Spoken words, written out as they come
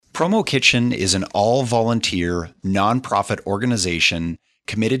Promo Kitchen is an all-volunteer, nonprofit organization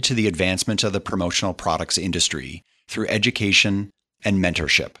committed to the advancement of the promotional products industry through education and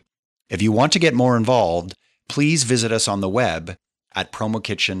mentorship. If you want to get more involved, please visit us on the web at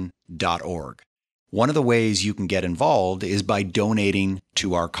promokitchen.org. One of the ways you can get involved is by donating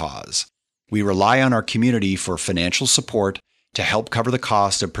to our cause. We rely on our community for financial support to help cover the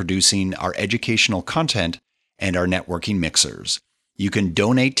cost of producing our educational content and our networking mixers. You can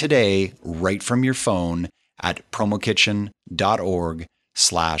donate today right from your phone at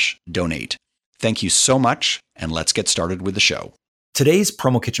promokitchen.org/donate. Thank you so much, and let's get started with the show. Today's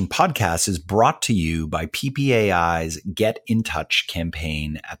Promo Kitchen podcast is brought to you by PPAI's Get in Touch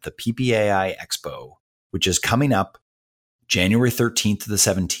campaign at the PPAI Expo, which is coming up January 13th to the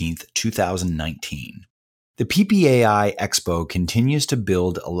 17th, 2019. The PPAI Expo continues to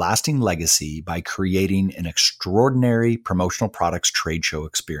build a lasting legacy by creating an extraordinary promotional products trade show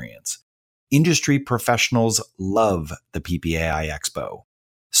experience. Industry professionals love the PPAI Expo.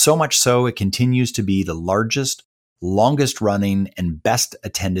 So much so, it continues to be the largest, longest running, and best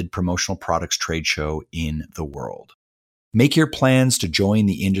attended promotional products trade show in the world. Make your plans to join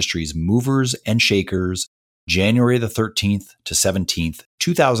the industry's movers and shakers January the 13th to 17th,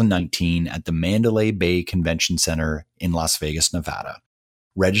 2019 at the Mandalay Bay Convention Center in Las Vegas, Nevada.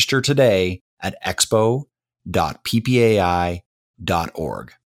 Register today at expo.ppai.org.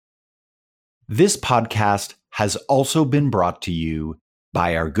 This podcast has also been brought to you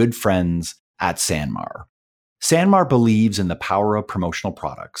by our good friends at Sanmar. Sanmar believes in the power of promotional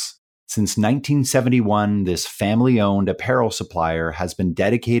products. Since 1971, this family-owned apparel supplier has been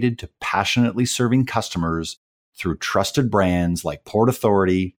dedicated to passionately serving customers through trusted brands like Port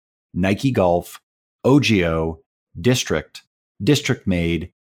Authority, Nike Golf, OGIO, District, District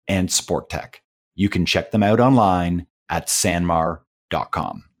Made, and Sporttech. You can check them out online at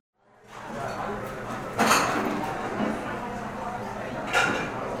sanmar.com.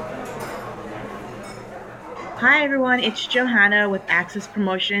 Hi everyone, it's Johanna with Access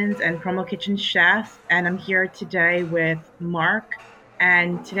Promotions and Promo Kitchen Chef, and I'm here today with Mark.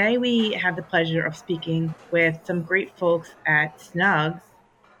 And today we have the pleasure of speaking with some great folks at Snugs.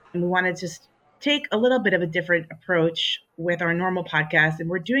 And we want to just take a little bit of a different approach with our normal podcast, and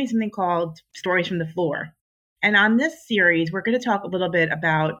we're doing something called Stories from the Floor. And on this series, we're going to talk a little bit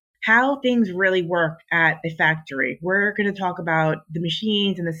about how things really work at a factory. We're going to talk about the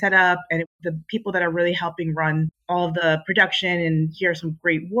machines and the setup and the people that are really helping run all of the production and hear some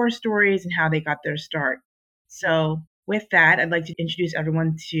great war stories and how they got their start. So with that, I'd like to introduce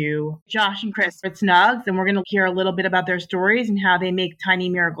everyone to Josh and Chris at Snugs, and we're going to hear a little bit about their stories and how they make tiny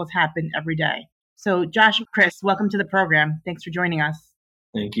miracles happen every day. So Josh and Chris, welcome to the program. Thanks for joining us.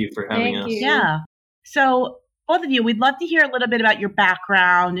 Thank you for having us. Yeah. So both of you, we'd love to hear a little bit about your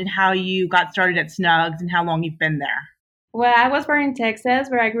background and how you got started at Snugs and how long you've been there. Well, I was born in Texas,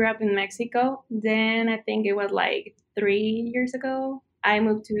 but I grew up in Mexico. Then I think it was like 3 years ago, I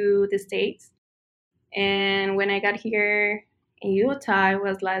moved to the States. And when I got here in Utah, it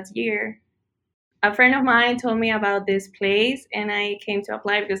was last year. A friend of mine told me about this place, and I came to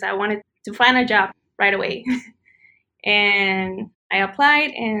apply because I wanted to find a job right away. And I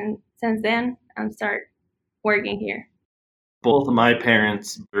applied, and since then, I'm started working here. Both of my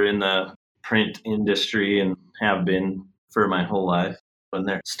parents are in the print industry and have been for my whole life. And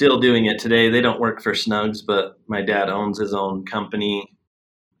they're still doing it today. They don't work for Snugs, but my dad owns his own company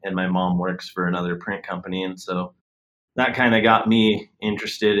and my mom works for another print company. And so that kind of got me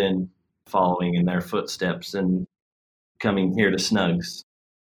interested in following in their footsteps and coming here to Snugs.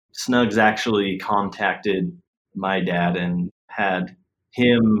 Snugs actually contacted my dad and had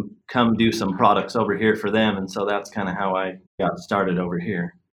him come do some products over here for them. And so that's kind of how I got started over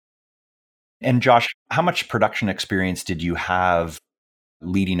here. And Josh, how much production experience did you have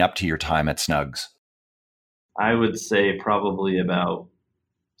leading up to your time at Snugs? I would say probably about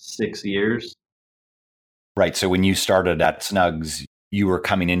 6 years. Right. So when you started at Snugs, you were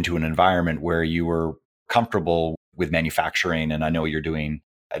coming into an environment where you were comfortable with manufacturing. And I know you're doing,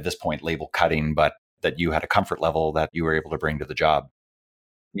 at this point, label cutting, but that you had a comfort level that you were able to bring to the job.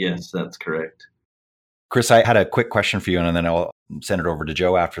 Yes, that's correct. Chris, I had a quick question for you, and then I'll send it over to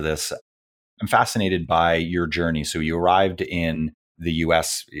Joe after this. I'm fascinated by your journey. So you arrived in the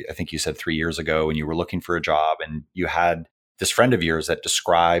US, I think you said 3 years ago, and you were looking for a job, and you had this friend of yours that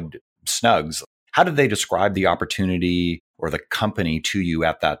described Snugs. How did they describe the opportunity or the company to you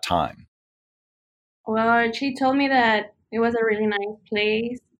at that time? Well, she told me that it was a really nice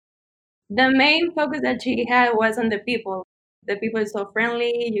place. The main focus that she had was on the people. The people are so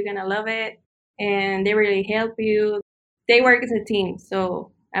friendly, you're going to love it, and they really help you. They work as a team,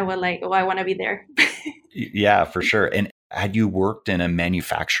 so I was like, oh, I want to be there. Yeah, for sure. And had you worked in a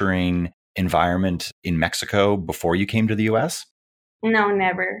manufacturing environment in Mexico before you came to the US? No,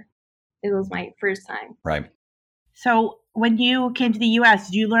 never. It was my first time. Right. So when you came to the US,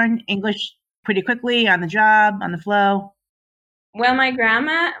 did you learn English pretty quickly on the job, on the flow? Well, my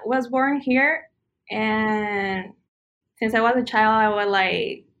grandma was born here, and since I was a child, I would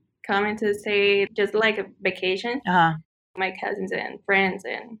like come to stay just like a vacation. Uh-huh. My cousins and friends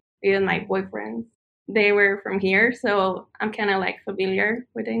and even my boyfriends, they were from here, so I'm kind of like familiar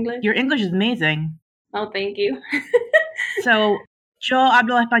with English. Your English is amazing. Oh, thank you. So, yo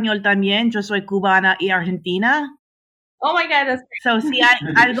hablo español también. Yo soy cubana y argentina. Oh my God, that's great. So, si hay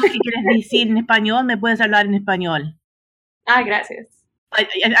algo que quieres decir en español, me puedes hablar en español. Ah, gracias. I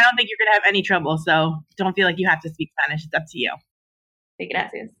don't think you're going to have any trouble, so don't feel like you have to speak Spanish. It's up to you. Sí,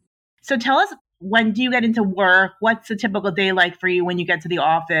 gracias. So tell us, when do you get into work? What's a typical day like for you when you get to the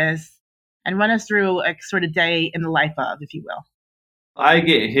office? And run us through a sort of day in the life of, if you will. I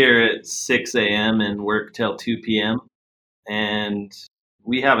get here at 6 a.m. and work till 2 p.m. And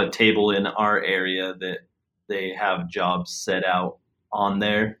we have a table in our area that they have jobs set out on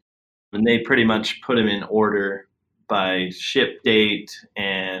there. And they pretty much put them in order by ship date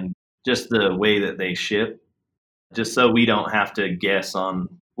and just the way that they ship, just so we don't have to guess on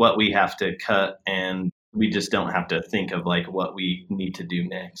what we have to cut, and we just don't have to think of like what we need to do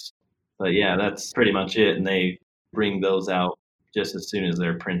next. But yeah, that's pretty much it. And they bring those out just as soon as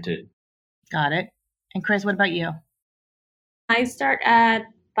they're printed. Got it. And Chris, what about you? I start at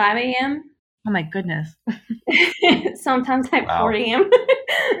 5 a.m. Oh my goodness. Sometimes at 4 a.m.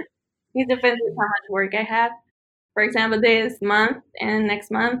 It depends on how much work I have. For example, this month and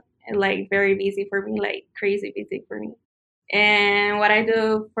next month, like very busy for me, like crazy busy for me. And what I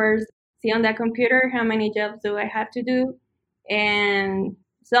do first, see on that computer how many jobs do I have to do. And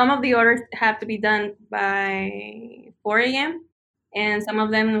some of the orders have to be done by 4 a.m. and some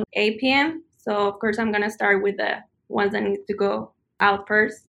of them 8 p.m. So of course I'm going to start with the ones that need to go out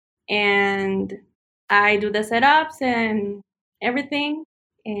first. And I do the setups and everything.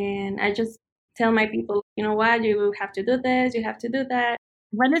 And I just tell my people, you know what, you have to do this, you have to do that.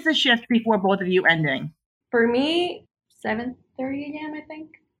 When is the shift before both of you ending? For me, 7:30 a.m., I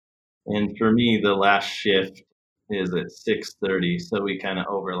think. And for me, the last shift is at 6:30, so we kind of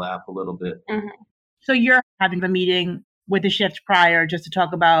overlap a little bit. Mm-hmm. So you're having a meeting with the shift prior just to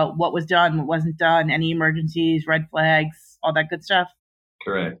talk about what was done, what wasn't done, any emergencies, red flags, all that good stuff?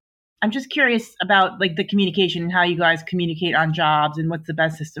 Correct. I'm just curious about like the communication and how you guys communicate on jobs and what's the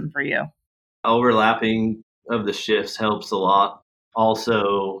best system for you. Overlapping of the shifts helps a lot.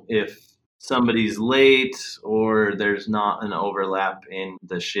 Also, if somebody's late or there's not an overlap in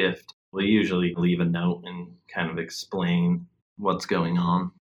the shift, we usually leave a note and kind of explain what's going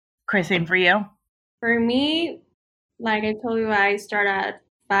on. Chris, same for you? For me, like I told you, I start at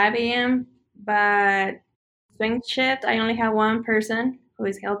 5 a.m., but swing shift, I only have one person who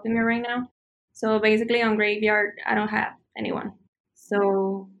is helping me right now. So basically on graveyard, I don't have anyone.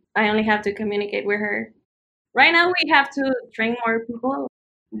 So I only have to communicate with her. Right now, we have to train more people.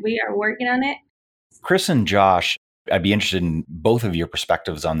 We are working on it. Chris and Josh, I'd be interested in both of your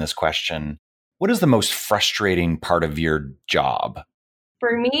perspectives on this question. What is the most frustrating part of your job?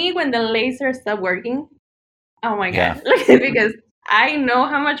 For me, when the laser stopped working, oh my God. Yeah. Because I know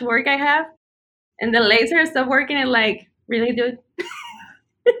how much work I have, and the laser stopped working and like, really, dude?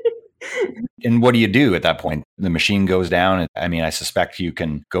 And what do you do at that point? The machine goes down. I mean, I suspect you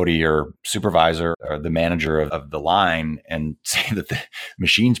can go to your supervisor or the manager of the line and say that the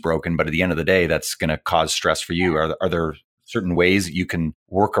machine's broken, but at the end of the day, that's going to cause stress for you. Are there certain ways you can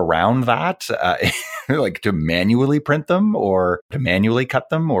work around that, like to manually print them or to manually cut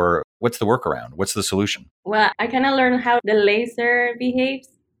them? Or what's the workaround? What's the solution? Well, I kind of learned how the laser behaves.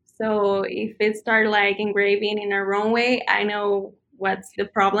 So if it starts like engraving in a wrong way, I know what's the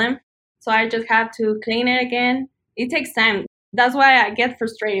problem. So I just have to clean it again. It takes time. That's why I get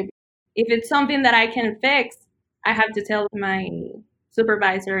frustrated. If it's something that I can fix, I have to tell my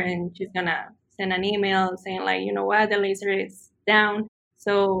supervisor, and she's going to send an email saying like, you know what, the laser is down.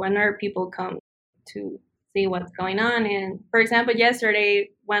 So another people come to see what's going on. And for example, yesterday,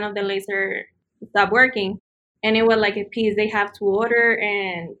 one of the laser stopped working, and it was like a piece they have to order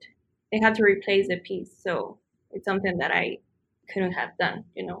and they have to replace the piece. So it's something that I couldn't have done,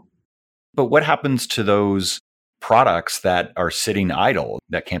 you know. But what happens to those products that are sitting idle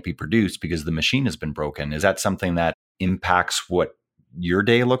that can't be produced because the machine has been broken? Is that something that impacts what your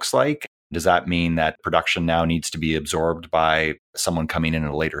day looks like? Does that mean that production now needs to be absorbed by someone coming in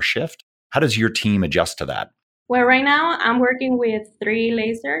at a later shift? How does your team adjust to that? Well, right now I'm working with 3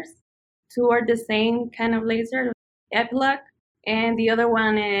 lasers. 2 are the same kind of laser, Epilogue, and the other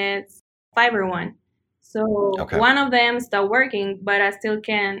one is fiber one. So Okay. one of them stopped working, but I still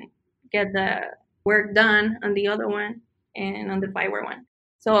can get the work done on the other one and on the fiber one.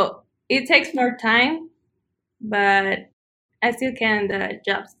 So it takes more time, but I still can the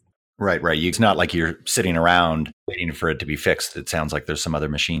jobs. Right. It's not like you're sitting around waiting for it to be fixed. It sounds like there's some other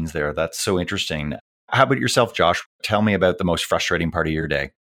machines there. That's so interesting. How about yourself, Josh? Tell me about the most frustrating part of your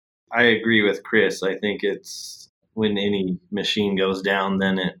day. I agree with Chris. I think it's when any machine goes down,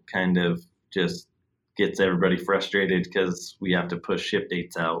 then it kind of just gets everybody frustrated because we have to push ship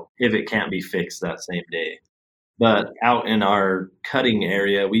dates out if it can't be fixed that same day. But out in our cutting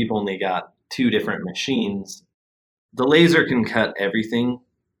area, we've only got 2 different machines. The laser can cut everything,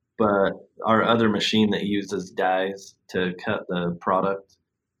 but our other machine that uses dies to cut the product,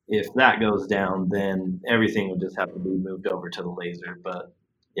 if that goes down, then everything would just have to be moved over to the laser. But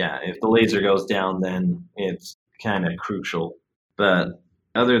yeah, if the laser goes down, then it's kind of crucial. But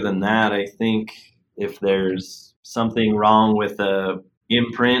other than that, I think if there's something wrong with the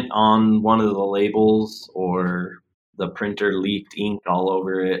imprint on one of the labels or the printer leaked ink all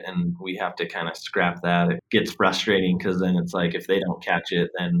over it and we have to kind of scrap that, it gets frustrating because then it's like if they don't catch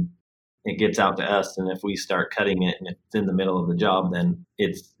it, then it gets out to us. And if we start cutting it and it's in the middle of the job, then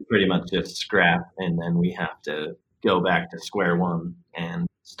it's pretty much just scrap. And then we have to go back to square one and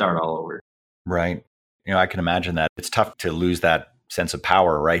start all over. Right. I can imagine that. It's tough to lose that sense of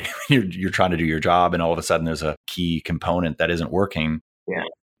power, right? You're trying to do your job and all of a sudden there's a key component that isn't working. Yeah.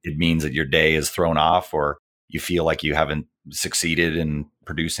 It means that your day is thrown off or you feel like you haven't succeeded in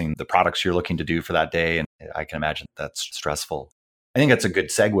producing the products you're looking to do for that day. And I can imagine that's stressful. I think that's a good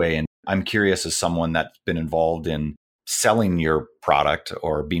segue. And I'm curious, as someone that's been involved in selling your product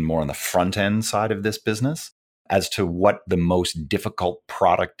or being more on the front end side of this business, as to what the most difficult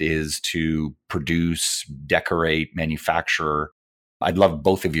product is to produce, decorate, manufacture. I'd love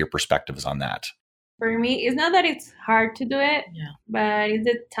both of your perspectives on that. For me, it's not that it's hard to do it, but it's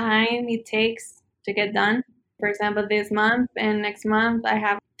the time it takes to get done. For example, this month and next month, I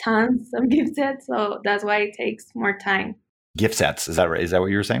have tons of gift sets, so that's why it takes more time. Gift sets, is that right? Is that what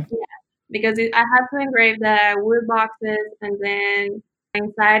you were saying? Yeah, because I have to engrave the wood boxes, and then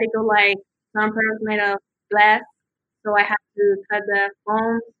inside it go like some products made of glass, so I have to cut the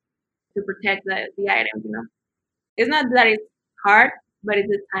foam to protect the item. It's not that it's hard, but it's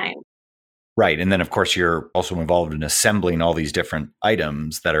the time. Right. And then, of course, you're also involved in assembling all these different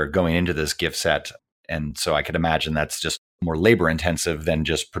items that are going into this gift set. And so I could imagine that's just more labor intensive than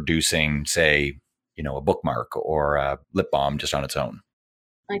just producing, say, a bookmark or a lip balm just on its own.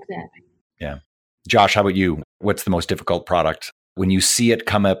 Exactly. Yeah. Josh, how about you? What's the most difficult product? When you see it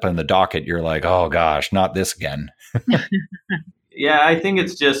come up on the docket, you're like, oh gosh, not this again. Yeah, I think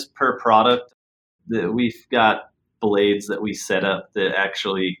it's just per product. We've got blades that we set up that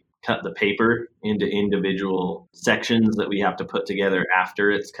actually cut the paper into individual sections that we have to put together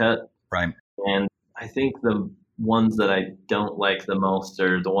after it's cut. Right. And I think the ones that I don't like the most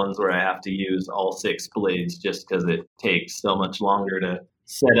are the ones where I have to use all 6 blades just because it takes so much longer to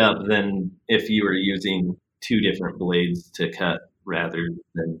set up than if you were using 2 different blades to cut rather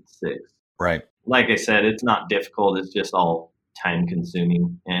than 6. Right. Like I said, it's not difficult. It's just all time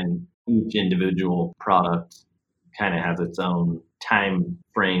consuming, and each individual product kind of has its own time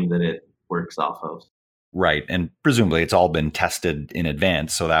frame that it works off of. Right. And presumably it's all been tested in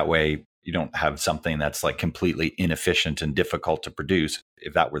advance. So that way you don't have something that's like completely inefficient and difficult to produce.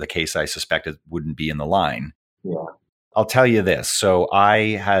 If that were the case, I suspect it wouldn't be in the line. Yeah. I'll tell you this. So I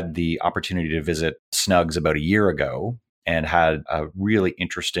had the opportunity to visit Snugs about a year ago and had a really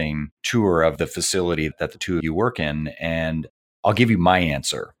interesting tour of the facility that the two of you work in. And I'll give you my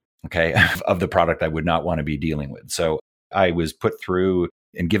answer, okay, of the product I would not want to be dealing with. So I was put through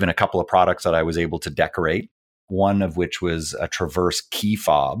and given a couple of products that I was able to decorate, one of which was a Traverse key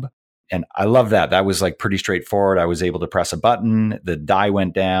fob. And I love that. That was like pretty straightforward. I was able to press a button, the die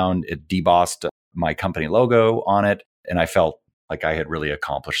went down, it debossed my company logo on it, and I felt like I had really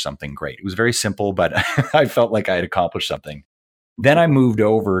accomplished something great. It was very simple, but I felt like I had accomplished something. Then I moved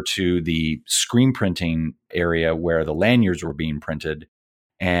over to the screen printing area where the lanyards were being printed.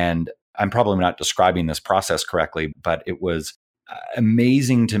 And I'm probably not describing this process correctly, but it was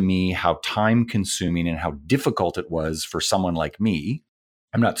amazing to me how time consuming and how difficult it was for someone like me.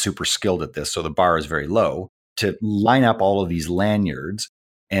 I'm not super skilled at this, so the bar is very low, to line up all of these lanyards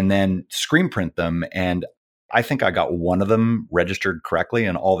and then screen print them. And I think I got one of them registered correctly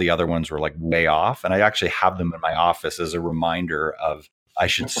and all the other ones were like way off. And I actually have them in my office as a reminder of I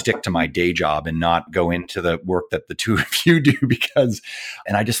should stick to my day job and not go into the work that the two of you do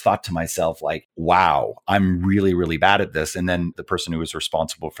and I just thought to myself, like, wow, I'm really, really bad at this. And then the person who was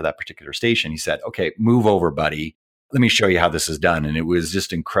responsible for that particular station, he said, okay, move over, buddy. Let me show you how this is done. And it was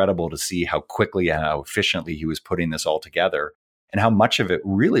just incredible to see how quickly and how efficiently he was putting this all together and how much of it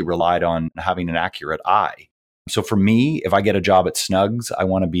really relied on having an accurate eye. So for me, if I get a job at Snugs, I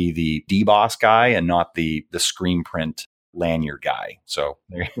want to be the DBoss guy and not the screen print lanyard guy. So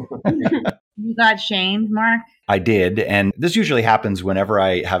You got shamed, Mark? I did. And this usually happens whenever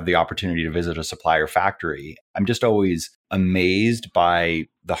I have the opportunity to visit a supplier factory. I'm just always amazed by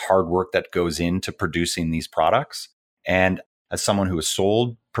the hard work that goes into producing these products. And as someone who has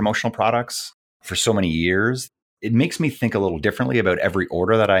sold promotional products for so many years, it makes me think a little differently about every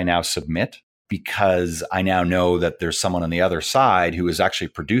order that I now submit, because I now know that there's someone on the other side who is actually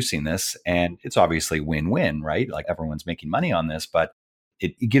producing this. And it's obviously win-win, right? Like everyone's making money on this, but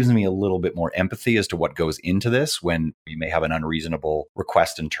it gives me a little bit more empathy as to what goes into this when you may have an unreasonable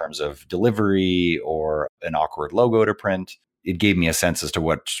request in terms of delivery or an awkward logo to print. It gave me a sense as to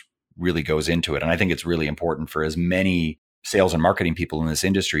what really goes into it. And I think it's really important for as many sales and marketing people in this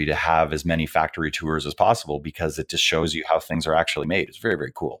industry to have as many factory tours as possible, because it just shows you how things are actually made. It's very,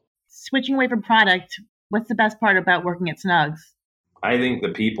 very cool. Switching away from product, what's the best part about working at Snugs? I think the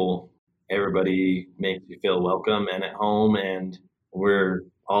people, everybody makes you feel welcome and at home, and we're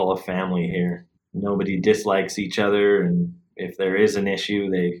all a family here. Nobody dislikes each other, and if there is an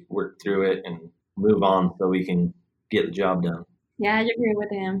issue, they work through it and move on so we can get the job done. Yeah, I agree with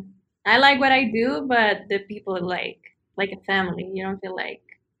him. I like what I do, but the people are like a family. You don't feel like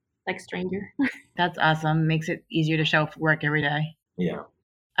a stranger. That's awesome. Makes it easier to show up for work every day. Yeah.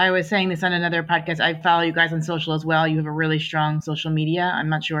 I was saying this on another podcast. I follow you guys on social as well. You have a really strong social media. I'm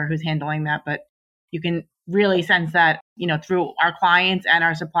not sure who's handling that, but you can really sense that, through our clients and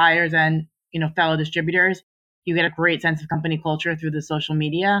our suppliers and, fellow distributors, you get a great sense of company culture through the social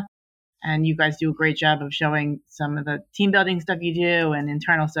media. And you guys do a great job of showing some of the team building stuff you do and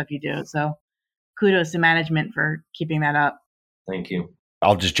internal stuff you do. So kudos to management for keeping that up. Thank you.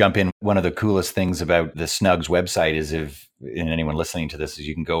 I'll just jump in. One of the coolest things about the Snugs website is if anyone listening to this is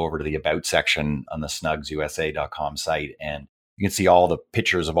you can go over to the About section on the snugsusa.com site, and you can see all the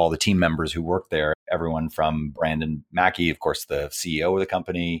pictures of all the team members who work there. Everyone from Brandon Mackey, of course, the CEO of the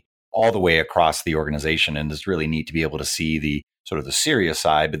company, all the way across the organization. And it's really neat to be able to see the sort of the serious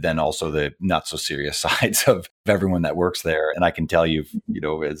side, but then also the not so serious sides of everyone that works there. And I can tell you,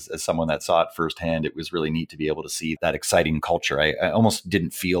 as someone that saw it firsthand, it was really neat to be able to see that exciting culture. I almost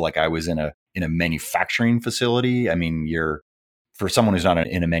didn't feel like I was in a manufacturing facility. I mean, for someone who's not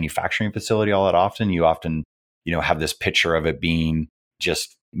in a manufacturing facility all that often, you often, have this picture of it being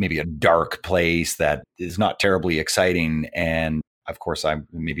just maybe a dark place that is not terribly exciting. And of course, I'm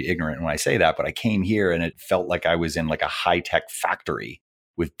maybe ignorant when I say that, but I came here and it felt like I was in like a high-tech factory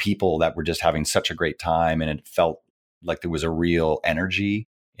with people that were just having such a great time. And it felt like there was a real energy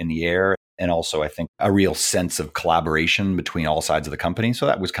in the air. And also, I think, a real sense of collaboration between all sides of the company. So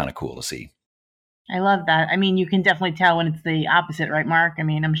that was kind of cool to see. I love that. I mean, you can definitely tell when it's the opposite, right, Mark? I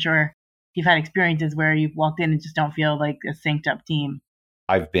mean, I'm sure you've had experiences where you've walked in and just don't feel like a synced up team.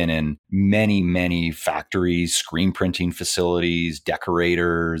 I've been in many, many factories, screen printing facilities,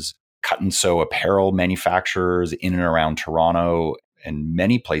 decorators, cut and sew apparel manufacturers in and around Toronto, and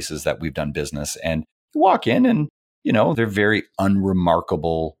many places that we've done business. And you walk in and, they're very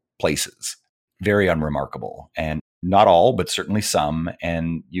unremarkable places, very unremarkable. And not all, but certainly some.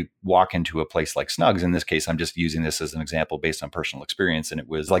 And you walk into a place like Snugs. In this case, I'm just using this as an example based on personal experience. And it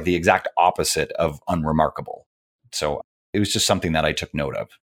was like the exact opposite of unremarkable. So it was just something that I took note of.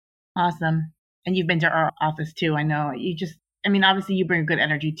 Awesome. And you've been to our office too. I know obviously you bring good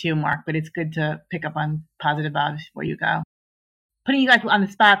energy too, Mark, but it's good to pick up on positive vibes where you go. Putting you guys on the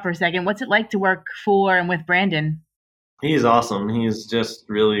spot for a second, what's it like to work for and with Brandon? He's awesome. He's just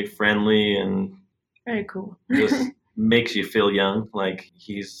really friendly and very cool. Just makes you feel young. Like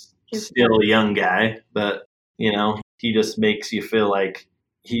he's still a young guy, but he just makes you feel like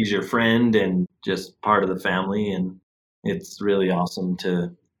he's your friend and just part of the family. And it's really awesome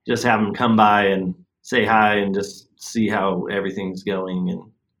to just have him come by and say hi and just see how everything's going.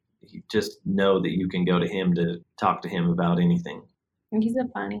 And you just know that you can go to him to talk to him about anything. And he's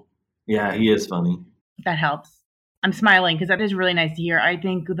funny. Yeah, he is funny. That helps. I'm smiling because that is really nice to hear. I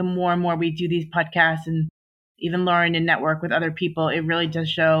think the more and more we do these podcasts and even learn and network with other people, it really does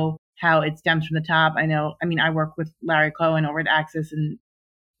show how it stems from the top. I work with Larry Cohen over at Axis and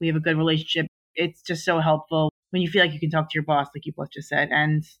we have a good relationship. It's just so helpful when you feel like you can talk to your boss, like you both just said,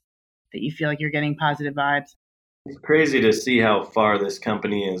 and that you feel like you're getting positive vibes. It's crazy to see how far this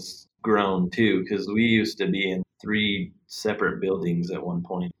company has grown too, because we used to be in 3 separate buildings at one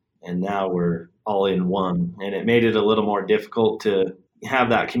point, and now we're all in one. And it made it a little more difficult to have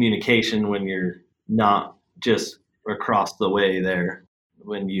that communication when you're not just across the way there,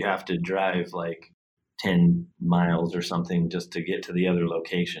 when you have to drive like 10 miles or something just to get to the other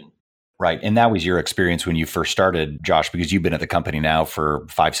location. Right. And that was your experience when you first started, Josh, because you've been at the company now for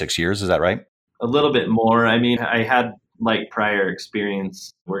 5-6 years. Is that right? A little bit more. I mean, I had like prior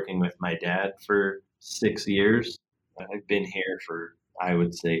experience working with my dad for 6 years. I've been here for, I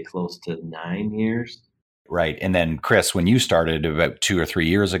would say, close to 9 years. Right. And then, Chris, when you started about 2 or 3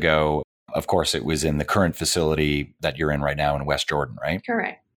 years ago, of course, it was in the current facility that you're in right now in West Jordan, right?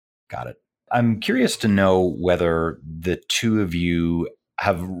 Correct. Got it. I'm curious to know whether the two of you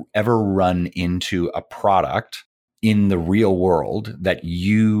have ever run into a product in the real world that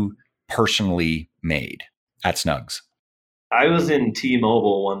you personally made at Snugs. I was in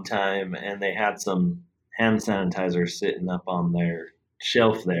T-Mobile one time and they had some hand sanitizer sitting up on their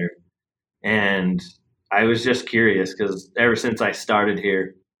shelf there. And I was just curious because ever since I started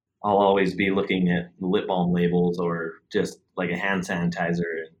here, I'll always be looking at lip balm labels or just like a hand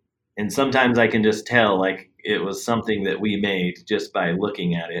sanitizer. And sometimes I can just tell like it was something that we made just by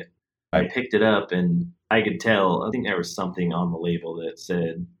looking at it. I picked it up and I could tell, I think there was something on the label that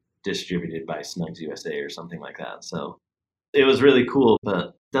said distributed by Snugs USA or something like that. So it was really cool, but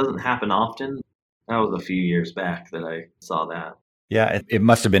it doesn't happen often. That was a few years back that I saw that. Yeah, it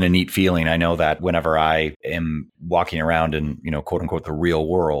must have been a neat feeling. I know that whenever I am walking around in, quote unquote, the real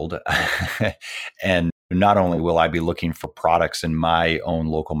world, and not only will I be looking for products in my own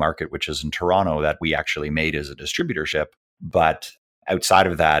local market, which is in Toronto, that we actually made as a distributorship, but outside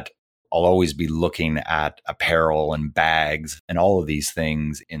of that, I'll always be looking at apparel and bags and all of these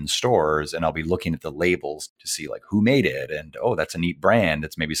things in stores. And I'll be looking at the labels to see like who made it. And, oh, that's a neat brand.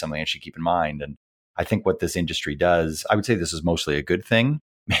 It's maybe something I should keep in mind. And I think what this industry does, I would say this is mostly a good thing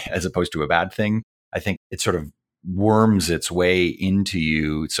as opposed to a bad thing. I think it sort of worms its way into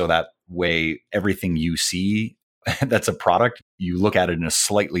you so that way everything you see that's a product, you look at it in a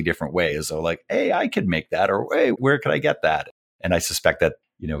slightly different way. So like, hey, I could make that, or hey, where could I get that? And I suspect that,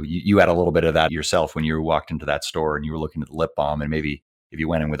 you had a little bit of that yourself when you walked into that store and you were looking at the lip balm, and maybe if you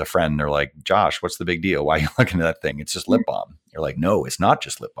went in with a friend, they're like, Josh, what's the big deal? Why are you looking at that thing? It's just lip balm. You're like, no, it's not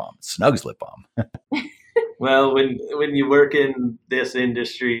just lip balm. It's Snugs lip balm. Well, when you work in this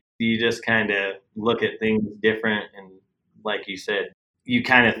industry, you just kind of look at things different. And like you said, you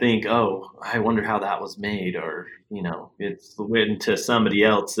kind of think, oh, I wonder how that was made. Or, it's when to somebody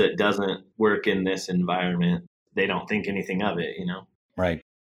else that doesn't work in this environment, they don't think anything of it, Right.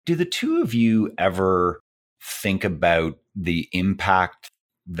 Do the two of you ever think about the impact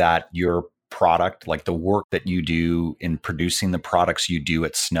that your product, like the work that you do in producing the products you do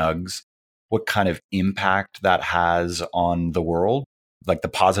at Snugs, what kind of impact that has on the world, like the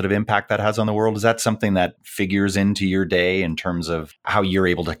positive impact that has on the world? Is that something that figures into your day in terms of how you're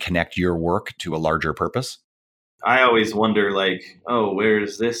able to connect your work to a larger purpose? I always wonder like, oh, where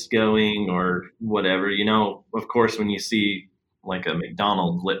is this going or whatever, of course, when you see like a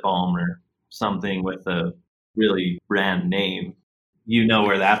McDonald's lip balm or something with a really brand name,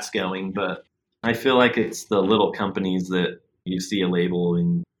 where that's going. But I feel like it's the little companies that you see a label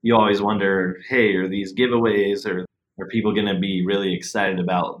and you always wonder, hey, are these giveaways, or are people going to be really excited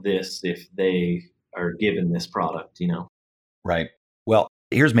about this if they are given this product, Right. Well,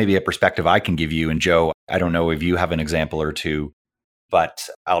 here's maybe a perspective I can give you. And Joe, I don't know if you have an example or two, but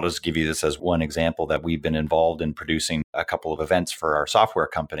I'll just give you this as one example that we've been involved in producing a couple of events for our software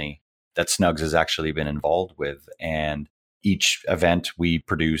company that Snugs has actually been involved with. And each event we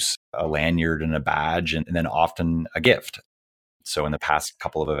produce a lanyard and a badge and then often a gift. So in the past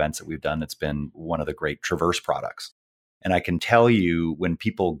couple of events that we've done, it's been one of the great Traverse products. And I can tell you when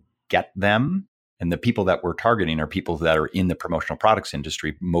people get them, and the people that we're targeting are people that are in the promotional products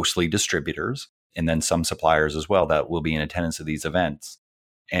industry, mostly distributors, and then some suppliers as well that will be in attendance at these events.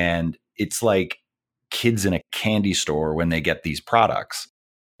 And it's like kids in a candy store when they get these products,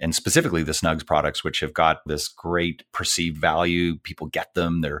 and specifically the Snugs products, which have got this great perceived value. People get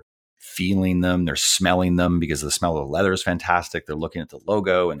them, they're feeling them, they're smelling them because the smell of the leather is fantastic. They're looking at the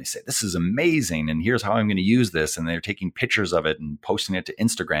logo and they say, this is amazing. And here's how I'm going to use this. And they're taking pictures of it and posting it to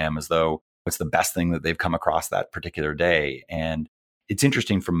Instagram as though it's the best thing that they've come across that particular day. And it's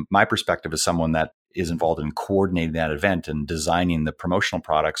interesting from my perspective as someone that is involved in coordinating that event and designing the promotional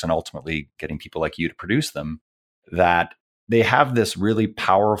products and ultimately getting people like you to produce them, that they have this really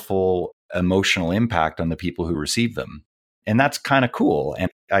powerful emotional impact on the people who receive them. And that's kind of cool. And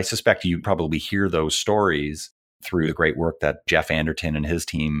I suspect you probably hear those stories through the great work that Jeff Anderton and his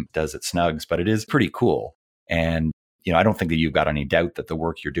team does at Snugs, but it is pretty cool. And, I don't think that you've got any doubt that the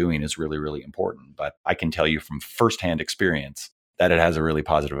work you're doing is really, really important, but I can tell you from firsthand experience that it has a really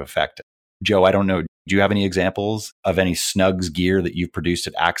positive effect. Joe, I don't know, do you have any examples of any Snugs gear that you've produced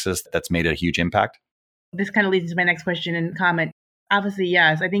at Axis that's made a huge impact? This kind of leads into my next question and comment. Obviously,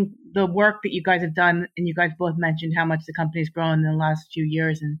 yes. I think the work that you guys have done, and you guys both mentioned how much the company's grown in the last few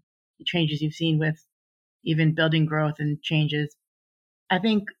years and the changes you've seen with even building growth and changes. I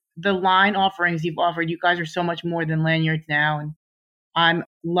think the line offerings you've offered, you guys are so much more than lanyards now. And I'm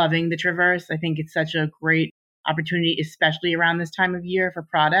loving the Traverse. I think it's such a great opportunity, especially around this time of year for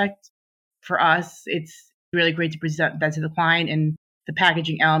product. For us, it's really great to present that to the client. And the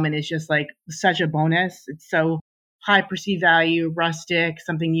packaging element is just like such a bonus. It's so high perceived value, rustic,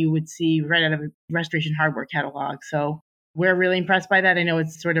 something you would see right out of a Restoration Hardware catalog. So we're really impressed by that. I know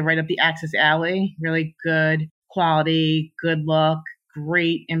it's sort of right up the Axis alley, really good quality, good look,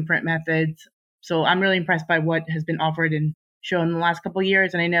 great imprint methods. So I'm really impressed by what has been offered and shown in the last couple of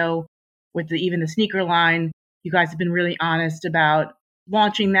years. And I know with even the sneaker line, you guys have been really honest about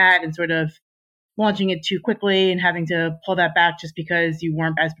launching that and sort of launching it too quickly and having to pull that back just because you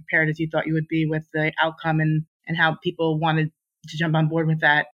weren't as prepared as you thought you would be with the outcome and how people wanted to jump on board with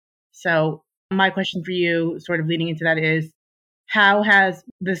that. So my question for you, sort of leading into that, is how has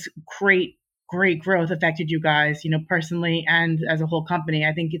this great growth affected you guys, personally and as a whole company?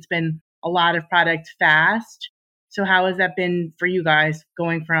 I think it's been a lot of product fast. So how has that been for you guys,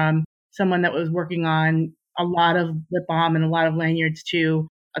 going from someone that was working on a lot of lip balm and a lot of lanyards to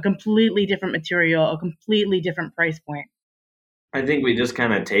a completely different material, a completely different price point? I think we just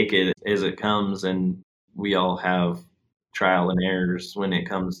kind of take it as it comes, and we all have trial and errors when it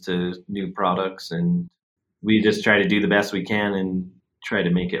comes to new products, and we just try to do the best we can and try to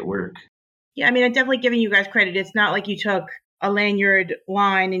make it work. Yeah, I mean, I'm definitely giving you guys credit. It's not like you took a lanyard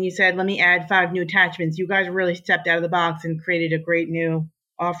line and you said, let me add 5 new attachments. You guys really stepped out of the box and created a great new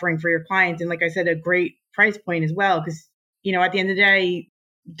offering for your clients. And like I said, a great price point as well, because, at the end of the day,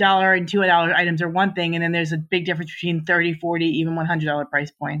 $1 and $2 items are one thing, and then there's a big difference between $30, $40, even $100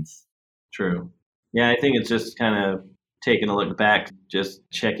 price points. True. Yeah, I think it's just kind of taking a look back, just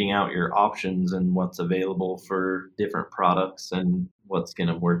checking out your options and what's available for different products and what's going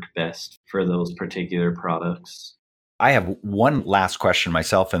to work best for those particular products. I have one last question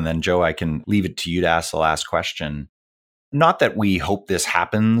myself, and then Joe, I can leave it to you to ask the last question. Not that we hope this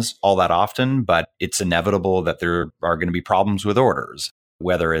happens all that often, but it's inevitable that there are going to be problems with orders,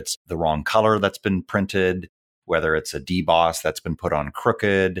 whether it's the wrong color that's been printed, whether it's a deboss that's been put on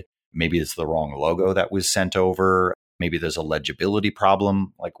crooked, maybe it's the wrong logo that was sent over, maybe there's a legibility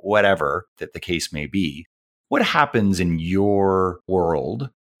problem, like whatever that the case may be. What happens in your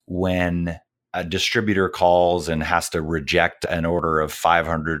world when a distributor calls and has to reject an order of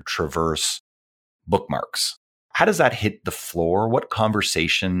 500 Traverse bookmarks? How does that hit the floor? What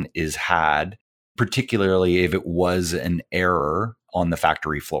conversation is had, particularly if it was an error on the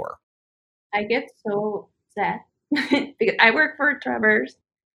factory floor? I get so sad because I work for Traverse.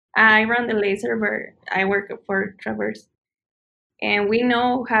 I run the laser, but I work for Traverse. And we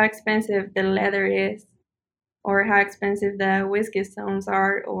know how expensive the leather is, or how expensive the whiskey stones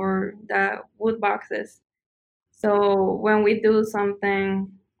are, or the wood boxes. So when we do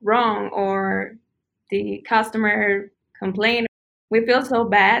something wrong or the customer complain, we feel so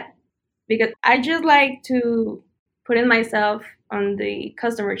bad, because I just like to put in myself on the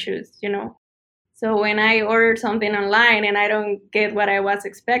customer shoes, So when I order something online and I don't get what I was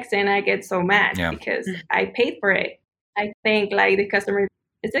expecting, I get so mad because I paid for it. I think like the customer,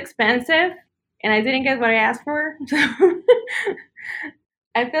 it's expensive and I didn't get what I asked for.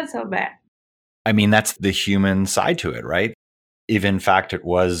 I feel so bad. I mean, that's the human side to it, right? If in fact it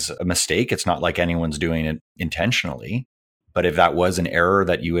was a mistake, it's not like anyone's doing it intentionally. But if that was an error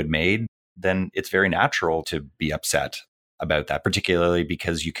that you had made, then it's very natural to be upset about that, particularly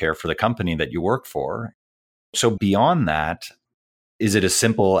because you care for the company that you work for. So beyond that, is it as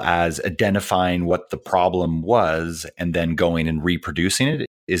simple as identifying what the problem was and then going and reproducing it?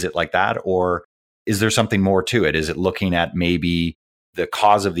 Is it like that? Or is there something more to it? Is it looking at maybe the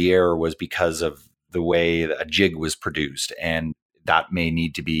cause of the error was because of the way a jig was produced, and that may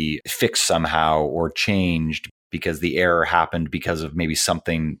need to be fixed somehow or changed because the error happened because of maybe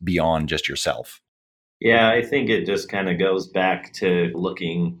something beyond just yourself? Yeah, I think it just kind of goes back to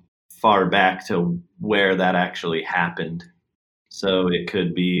looking far back to where that actually happened. So it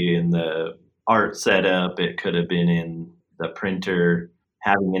could be in the art setup, it could have been in the printer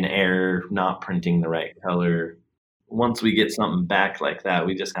having an error, not printing the right color. Once we get something back like that,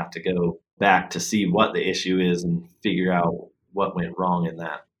 we just have to go back to see what the issue is and figure out what went wrong in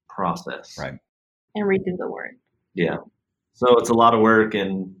that process. Right. And redo the work. Yeah. So it's a lot of work,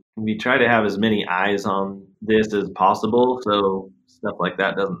 and we try to have as many eyes on this as possible so stuff like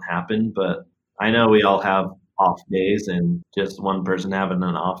that doesn't happen. But I know we all have off days, and just one person having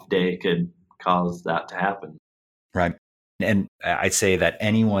an off day could cause that to happen. Right. And I'd say that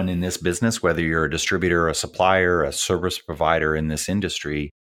anyone in this business, whether you're a distributor, a supplier, a service provider in this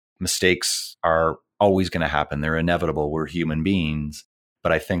industry, mistakes are always going to happen. They're inevitable. We're human beings.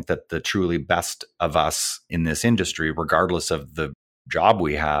 But I think that the truly best of us in this industry, regardless of the job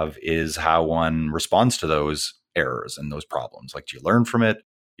we have, is how one responds to those errors and those problems. Like, do you learn from it?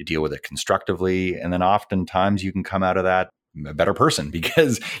 You deal with it constructively. And then oftentimes you can come out of that a better person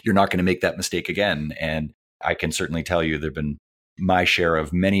because you're not going to make that mistake again. And I can certainly tell you there've been my share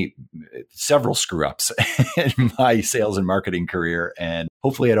of several screw ups in my sales and marketing career. And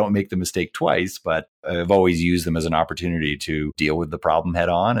hopefully I don't make the mistake twice, but I've always used them as an opportunity to deal with the problem head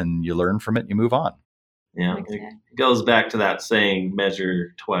on, and you learn from it and you move on. Yeah. It goes back to that saying,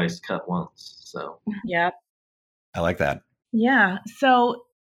 measure twice, cut once. So, Yep. I like that. Yeah. So,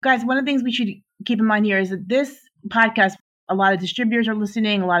 guys, one of the things we should keep in mind here is that this podcast, a lot of distributors are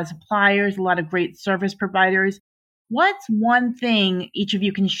listening, a lot of suppliers, a lot of great service providers. What's one thing each of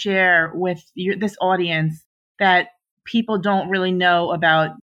you can share with this audience that people don't really know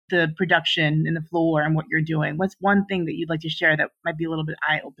about the production and the floor and what you're doing? What's one thing that you'd like to share that might be a little bit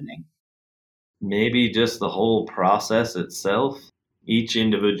eye-opening? Maybe just the whole process itself, each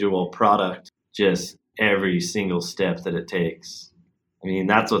individual product, just every single step that it takes. I mean,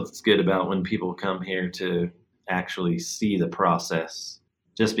 that's what's good about when people come here to actually see the process,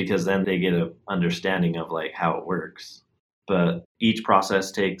 just because then they get an understanding of like how it works. But each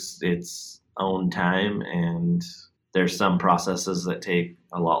process takes its own time, and there's some processes that take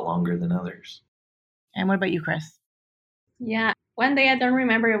a lot longer than others. And what about you, Chris? Yeah. One day, I don't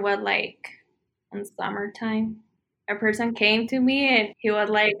remember what, like in summertime, a person came to me and he was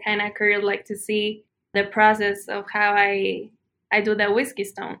like kind of curious, like to see the process of how I do the whiskey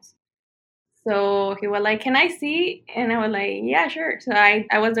stones. So he was like, can I see? And I was like, yeah, sure. So I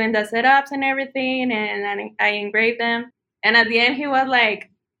was doing the setups and everything, and I engraved them. And at the end, he was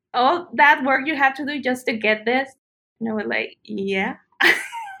like, oh, that work you have to do just to get this? And I was like, yeah.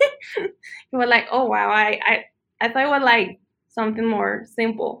 He was like, oh, wow. I thought it was like something more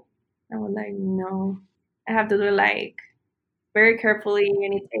simple. I was like, no, I have to do it like very carefully,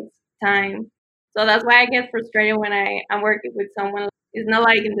 and it takes time. So that's why I get frustrated when I'm working with someone. It's not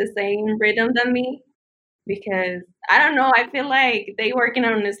like in the same rhythm than me, because I don't know, I feel like they working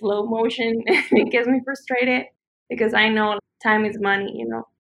on a slow motion. It gets me frustrated because I know time is money, you know?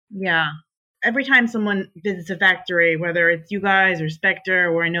 Yeah. Every time someone visits a factory, whether it's you guys or Spectre,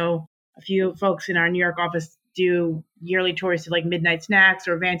 or I know a few folks in our New York office do yearly tours to like Midnight Snacks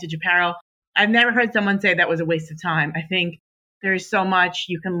or Vantage Apparel, I've never heard someone say that was a waste of time. I think there's so much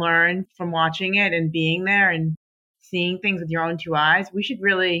you can learn from watching it and being there and seeing things with your own two eyes. We should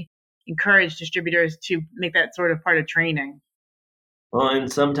really encourage distributors to make that sort of part of training. Well,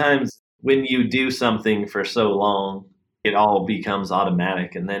 and sometimes when you do something for so long, it all becomes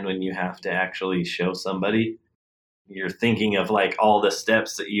automatic. And then when you have to actually show somebody, you're thinking of like all the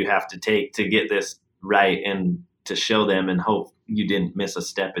steps that you have to take to get this right and to show them and hope you didn't miss a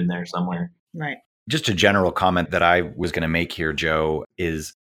step in there somewhere. Right. Just a general comment that I was going to make here, Joe,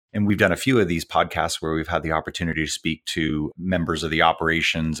 is, and we've done a few of these podcasts where we've had the opportunity to speak to members of the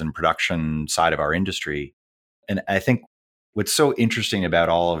operations and production side of our industry. And I think what's so interesting about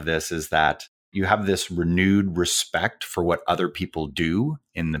all of this is that you have this renewed respect for what other people do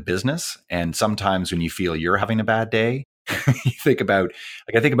in the business. And sometimes when you feel you're having a bad day, you think about,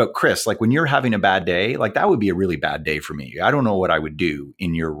 like, I think about Chris, like when you're having a bad day, like that would be a really bad day for me. I don't know what I would do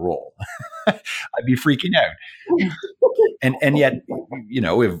in your role. I'd be freaking out. And yet, you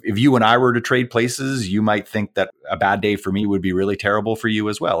know, if you and I were to trade places, you might think that a bad day for me would be really terrible for you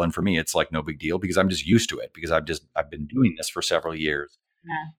as well. And for me, it's like no big deal because I'm just used to it because I've been doing this for several years.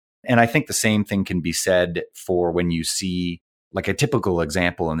 Yeah. And I think the same thing can be said for when you see, like, a typical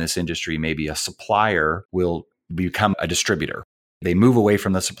example in this industry, maybe a supplier will become a distributor. They move away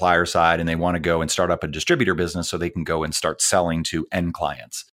from the supplier side and they want to go and start up a distributor business so they can go and start selling to end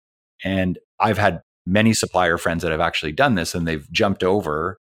clients. And I've had many supplier friends that have actually done this, and they've jumped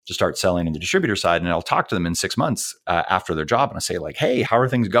over to start selling in the distributor side. And I'll talk to them in 6 months after their job, and I say, like, hey, how are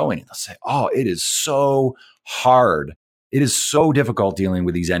things going? And they'll say, oh, it is so hard. It is so difficult dealing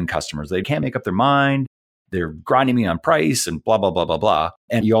with these end customers. They can't make up their mind. they're grinding me on price and blah, blah, blah, blah, blah.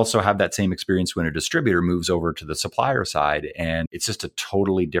 And you also have that same experience when a distributor moves over to the supplier side, and it's just a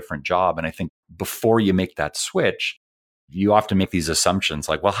totally different job. And I think before you make that switch, you often make these assumptions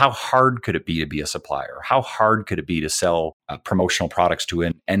like, well, how hard could it be to be a supplier? How hard could it be to sell promotional products to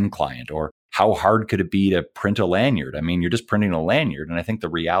an end client? Or how hard could it be to print a lanyard? I mean, you're just printing a lanyard. And I think the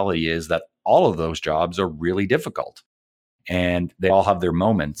reality is that all of those jobs are really difficult and they all have their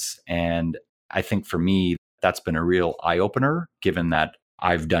moments. And I think for me, that's been a real eye-opener, given that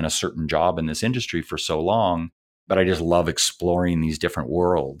I've done a certain job in this industry for so long, but I just love exploring these different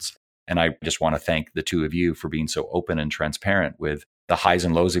worlds. And I just want to thank the two of you for being so open and transparent with the highs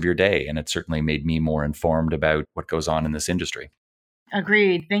and lows of your day. And it certainly made me more informed about what goes on in this industry.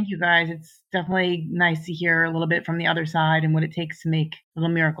 Agreed. Thank you, guys. It's definitely nice to hear a little bit from the other side and what it takes to make little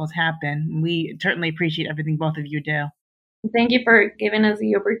miracles happen. We certainly appreciate everything both of you do. Thank you for giving us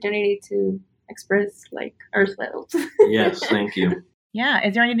the opportunity to express ourselves. Yes, thank you. Yeah.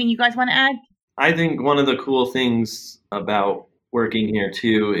 Is there anything you guys want to add? I think one of the cool things about working here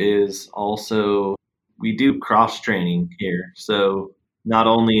too is also we do cross-training here. So not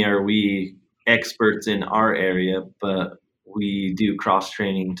only are we experts in our area, but we do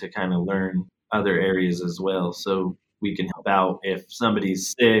cross-training to kind of learn other areas as well. So we can help out if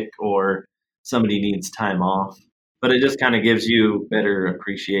somebody's sick or somebody needs time off. But it just kind of gives you better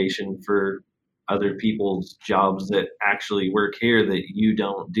appreciation for other people's jobs that actually work here that you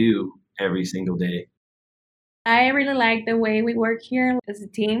don't do every single day. I really like the way we work here as a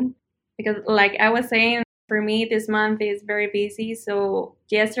team because, like I was saying, for me, this month is very busy. So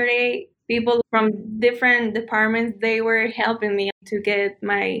yesterday, people from different departments, they were helping me to get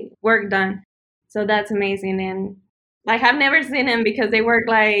my work done. So that's amazing. And I've never seen them because they work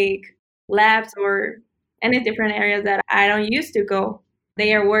like labs or any different areas that I don't used to go.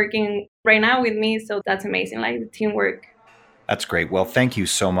 They are working right now with me. So that's amazing, like the teamwork. That's great. Well, thank you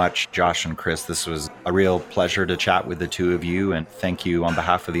so much, Josh and Chris. This was a real pleasure to chat with the two of you. And thank you on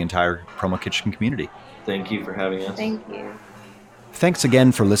behalf of the entire Promo Kitchen community. Thank you for having us. Thank you. Thanks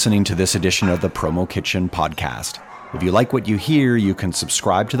again for listening to this edition of the Promo Kitchen podcast. If you like what you hear, you can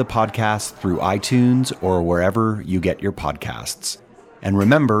subscribe to the podcast through iTunes or wherever you get your podcasts. And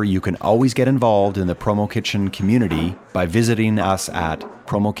remember, you can always get involved in the Promo Kitchen community by visiting us at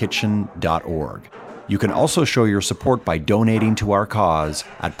promokitchen.org. You can also show your support by donating to our cause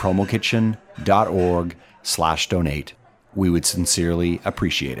at promokitchen.org/donate. We would sincerely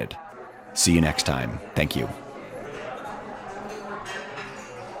appreciate it. See you next time. Thank you.